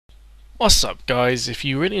What's up guys, if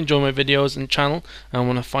you really enjoy my videos and channel and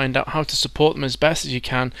want to find out how to support them as best as you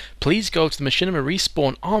can, please go to the Machinima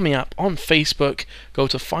Respawn Army app on Facebook, go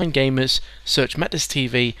to Find Gamers, search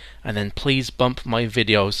MW3 and then please bump my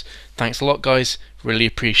videos. Thanks a lot guys, really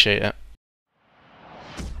appreciate it.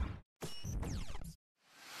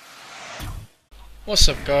 What's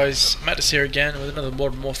up guys, Matt here again with another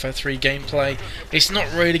Modern Warfare 3 gameplay. It's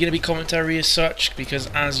not really going to be commentary as such because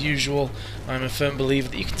as usual I'm a firm believer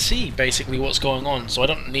that you can see basically what's going on, so I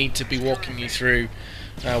don't need to be walking you through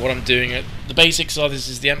what I'm doing. The basics are this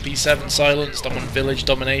is the MP7 silenced, I'm on village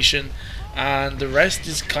domination, and the rest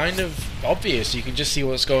is kind of obvious, you can just see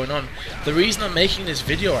what's going on. The reason I'm making this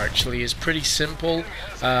video actually is pretty simple.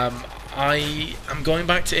 I am going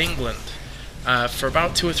back to England. For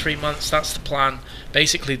about 2 or 3 months, that's the plan.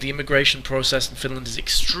 Basically, the immigration process in Finland is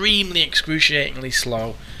extremely excruciatingly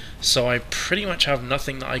slow, so I pretty much have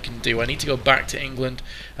nothing that I can do. I need to go back to England.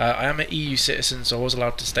 I am an EU citizen, so I was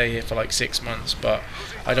allowed to stay here for like 6 months, but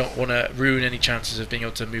I don't want to ruin any chances of being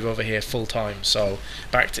able to move over here full time. So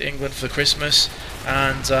back to England for Christmas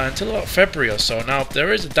and until about February or so. Now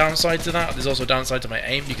there is a downside to that. There's also a downside to my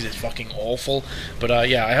aim because it's fucking awful. But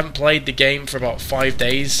yeah, I haven't played the game for about 5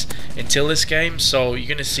 days until this game, so you're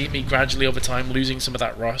gonna see me gradually over time losing some of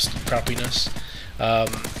that rust and crappiness.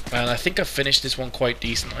 And I think I've finished this one quite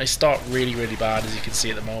decent. I start really bad, as you can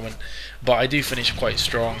see at the moment, but I do finish quite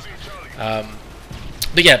strong.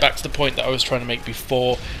 But yeah, back to the point that I was trying to make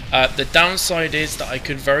before. The downside is that I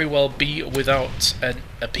could very well be without a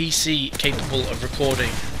PC capable of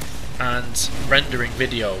recording and rendering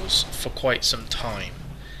videos for quite some time.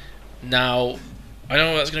 Now, I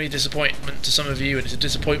know that's going to be a disappointment to some of you, and it's a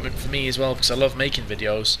disappointment for me as well because I love making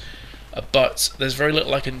videos. But there's very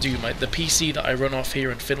little I can do. The PC that I run off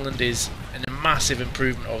here in Finland is a massive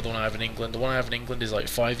improvement over the one I have in England. The one I have in England is like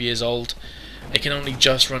 5 years old. It can only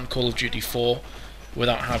just run Call of Duty 4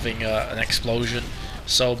 without having an explosion.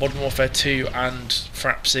 So Modern Warfare 2 and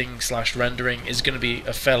frapsing / rendering is going to be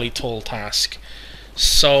a fairly tall task.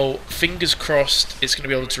 So fingers crossed it's going to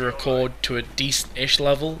be able to record to a decent-ish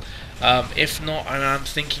level. If not, I'm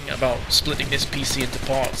thinking about splitting this PC into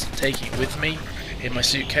parts and taking it with me in my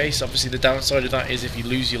suitcase. Obviously the downside of that is if you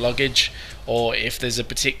lose your luggage or if there's a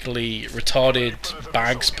particularly retarded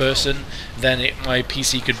bags person, then my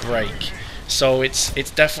PC could break. So it's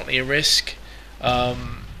definitely a risk.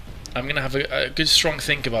 I'm gonna have a good strong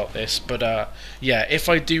think about this, but yeah, if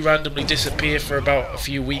I do randomly disappear for about a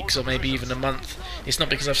few weeks or maybe even a month, it's not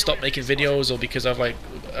because I've stopped making videos or because I've like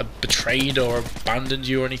betrayed or abandoned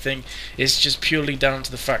you or anything. It's just purely down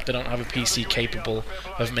to the fact I don't have a PC capable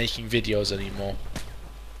of making videos anymore.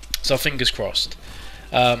 So fingers crossed.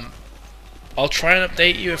 I'll try and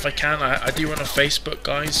update you if I can. I do run a Facebook,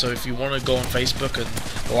 guys, so if you want to go on Facebook and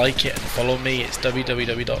like it and follow me, it's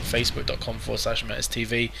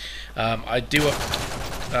www.facebook.com/MetsTV. I do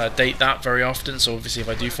update that very often, so obviously if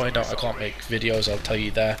I do find out I can't make videos, I'll tell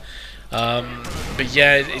you there. But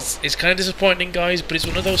yeah, it's kind of disappointing, guys, but it's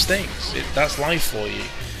one of those things. That's life for you.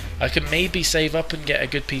 I can maybe save up and get a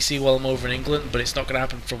good PC while I'm over in England, but it's not going to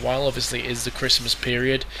happen for a while. Obviously it is the Christmas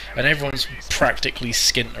period and everyone's practically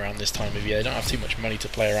skint around this time of year. They don't have too much money to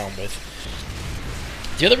play around with.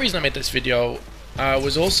 The other reason I made this video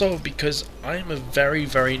was also because I am a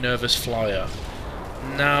very nervous flyer.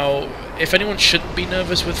 Now, if anyone shouldn't be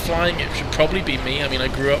nervous with flying, it should probably be me. I mean, I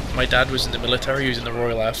grew up, my dad was in the military, he was in the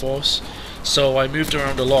Royal Air Force, so I moved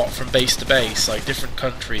around a lot from base to base, like different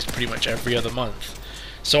countries pretty much every other month.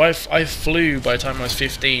 So I flew by the time I was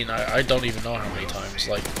 15, I don't even know how many times,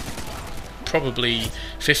 like probably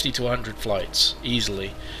 50 to 100 flights,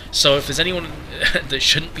 easily. So if there's anyone that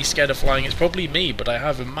shouldn't be scared of flying, it's probably me, but I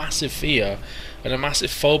have a massive fear and a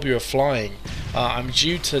massive phobia of flying. I'm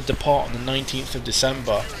due to depart on the 19th of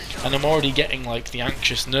December, and I'm already getting like the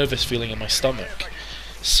anxious, nervous feeling in my stomach.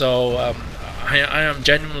 So I am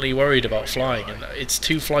genuinely worried about flying, and it's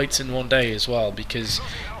 2 flights in one day as well, because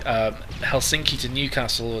Helsinki to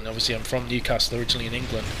Newcastle, and obviously I'm from Newcastle originally in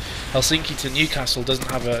England, Helsinki to Newcastle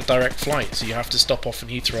doesn't have a direct flight, so you have to stop off in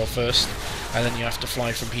Heathrow first, and then you have to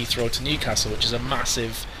fly from Heathrow to Newcastle, which is a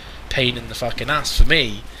massive pain in the fucking ass for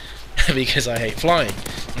me, because I hate flying,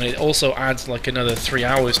 and it also adds like another 3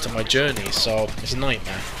 hours to my journey, so it's a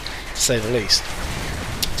nightmare, to say the least.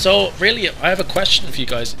 So really, I have a question for you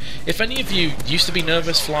guys. If any of you used to be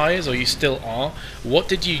nervous flyers, or you still are, what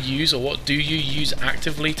did you use, or what do you use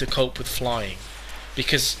actively to cope with flying?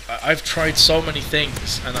 Because I've tried so many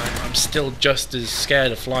things, and I'm still just as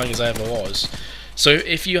scared of flying as I ever was. So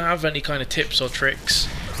if you have any kind of tips or tricks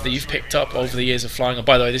that you've picked up over the years of flying, and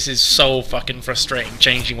by the way, this is so fucking frustrating,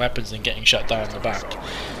 changing weapons and getting shut down in the back.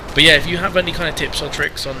 But yeah, if you have any kind of tips or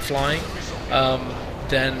tricks on flying,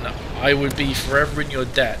 then I would be forever in your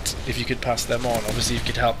debt if you could pass them on. Obviously, if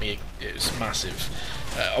you could help me, it's massive.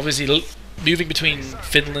 Obviously, moving between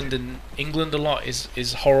Finland and England a lot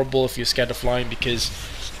is horrible if you're scared of flying, because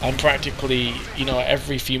I'm practically, you know,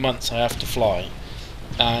 every few months I have to fly,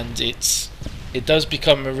 and it does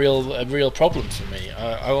become a real problem for me.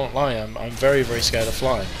 I won't lie, I'm very, very scared of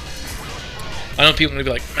flying. I know people are going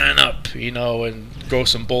to be like, man up, you know, and grow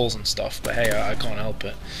some balls and stuff, but hey, I can't help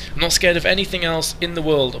it. I'm not scared of anything else in the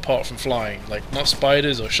world apart from flying. Like, not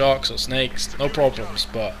spiders or sharks or snakes, no problems,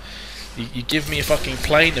 but you give me a fucking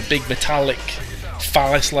plane, a big metallic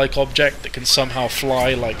phallus-like object that can somehow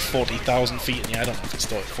fly like 40,000 feet in the air. I don't know if it's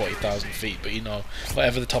still at 40,000 feet, but you know,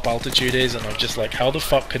 whatever the top altitude is, and I'm just like, how the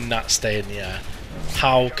fuck can that stay in the air?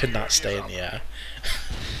 How can that stay in the air?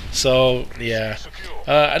 So, yeah.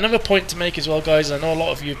 Another point to make as well, guys, I know a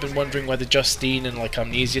lot of you have been wondering whether Justine and like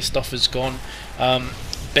Amnesia stuff has gone.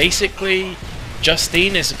 Basically,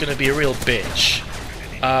 Justine is going to be a real bitch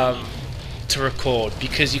to record,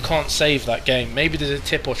 because you can't save that game. Maybe there's a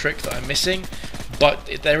tip or trick that I'm missing,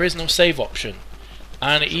 but there is no save option.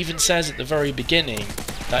 And it even says at the very beginning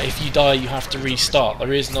that if you die you have to restart.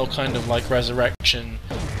 There is no kind of like resurrection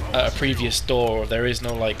at a previous door, or there is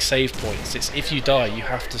no like save points. It's if you die you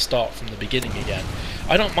have to start from the beginning again.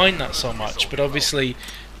 I don't mind that so much, but obviously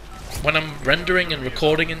when I'm rendering and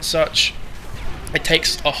recording and such, it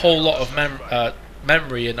takes a whole lot of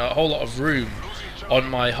memory and a whole lot of room on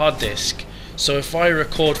my hard disk. So if I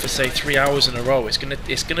record for say 3 hours in a row, it's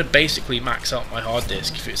gonna basically max out my hard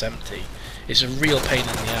disk if it's empty. It's a real pain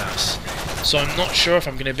in the ass. So I'm not sure if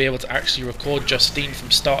I'm going to be able to actually record Justine from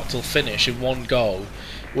start till finish in one go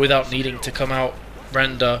without needing to come out,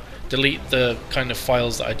 render, delete the kind of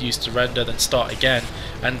files that I'd used to render, then start again.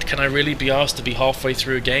 And can I really be asked to be halfway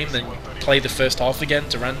through a game, then play the first half again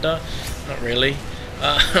to render? Not really.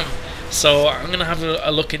 So I'm going to have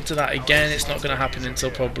a look into that again. It's not going to happen until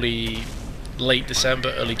probably late December,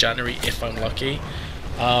 early January if I'm lucky.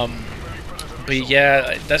 But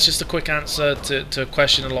yeah, that's just a quick answer to a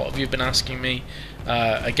question a lot of you have been asking me.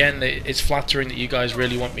 Again, it's flattering that you guys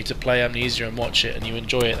really want me to play Amnesia and watch it and you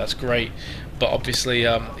enjoy it, that's great. But obviously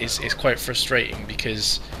it's quite frustrating,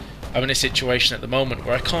 because I'm in a situation at the moment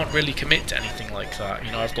where I can't really commit to anything like that.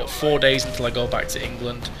 You know, I've got 4 days until I go back to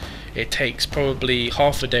England. It takes probably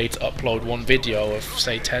half a day to upload one video of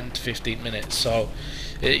say 10 to 15 minutes. So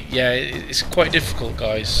it's quite difficult,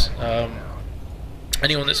 guys.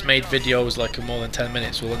 Anyone that's made videos like more than 10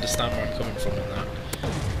 minutes will understand where I'm coming from in that.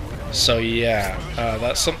 So yeah,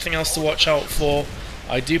 that's something else to watch out for.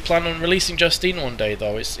 I do plan on releasing Justine one day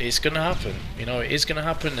though. It's gonna happen. You know, it is gonna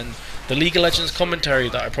happen, and the League of Legends commentary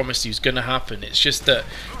that I promised you is gonna happen. It's just that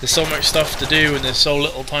there's so much stuff to do and there's so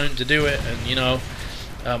little time to do it, and you know,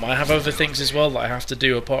 I have other things as well that I have to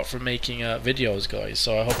do apart from making videos, guys,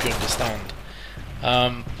 so I hope you understand.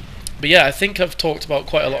 But yeah, I think I've talked about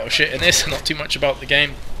quite a lot of shit in this, not too much about the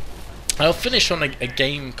game. I'll finish on a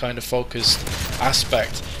game kind of focused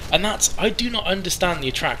aspect, and that's, I do not understand the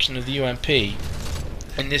attraction of the UMP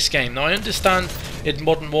in this game. Now I understand in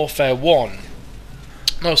Modern Warfare 1,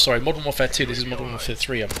 no sorry, Modern Warfare 2, this is Modern Warfare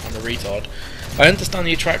 3, I'm a retard. I understand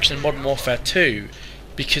the attraction in Modern Warfare 2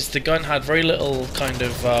 because the gun had very little kind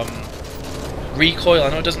of recoil. I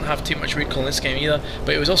know it doesn't have too much recoil in this game either,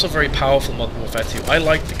 but it was also very powerful in Modern Warfare 2. I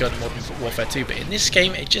liked the gun in Modern Warfare 2, but in this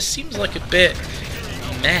game it just seems like a bit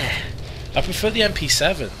meh. I prefer the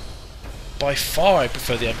MP7. By far I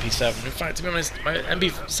prefer the MP7. In fact, to be honest, my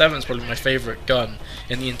MP7 is probably my favourite gun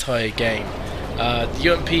in the entire game.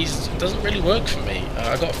 The UMP doesn't really work for me.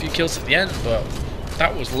 I got a few kills at the end, but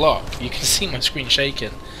that was luck. You can see my screen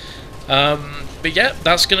shaking. But yeah,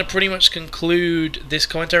 that's going to pretty much conclude this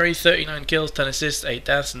commentary. 39 kills, 10 assists, 8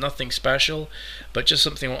 deaths, nothing special, but just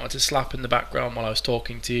something I wanted to slap in the background while I was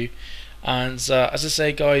talking to you. And as I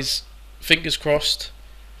say, guys, fingers crossed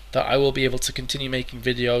that I will be able to continue making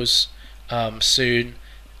videos soon.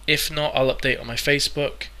 If not, I'll update on my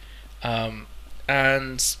Facebook.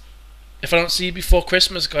 And if I don't see you before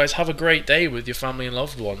Christmas, guys, have a great day with your family and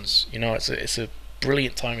loved ones. You know, it's a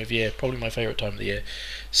brilliant time of year, probably my favourite time of the year.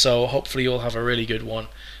 So hopefully you'll have a really good one,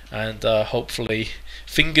 and hopefully,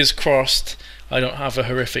 fingers crossed, I don't have a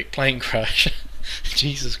horrific plane crash.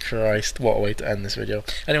 Jesus Christ, what a way to end this video.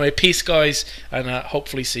 Anyway, peace guys, and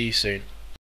hopefully see you soon.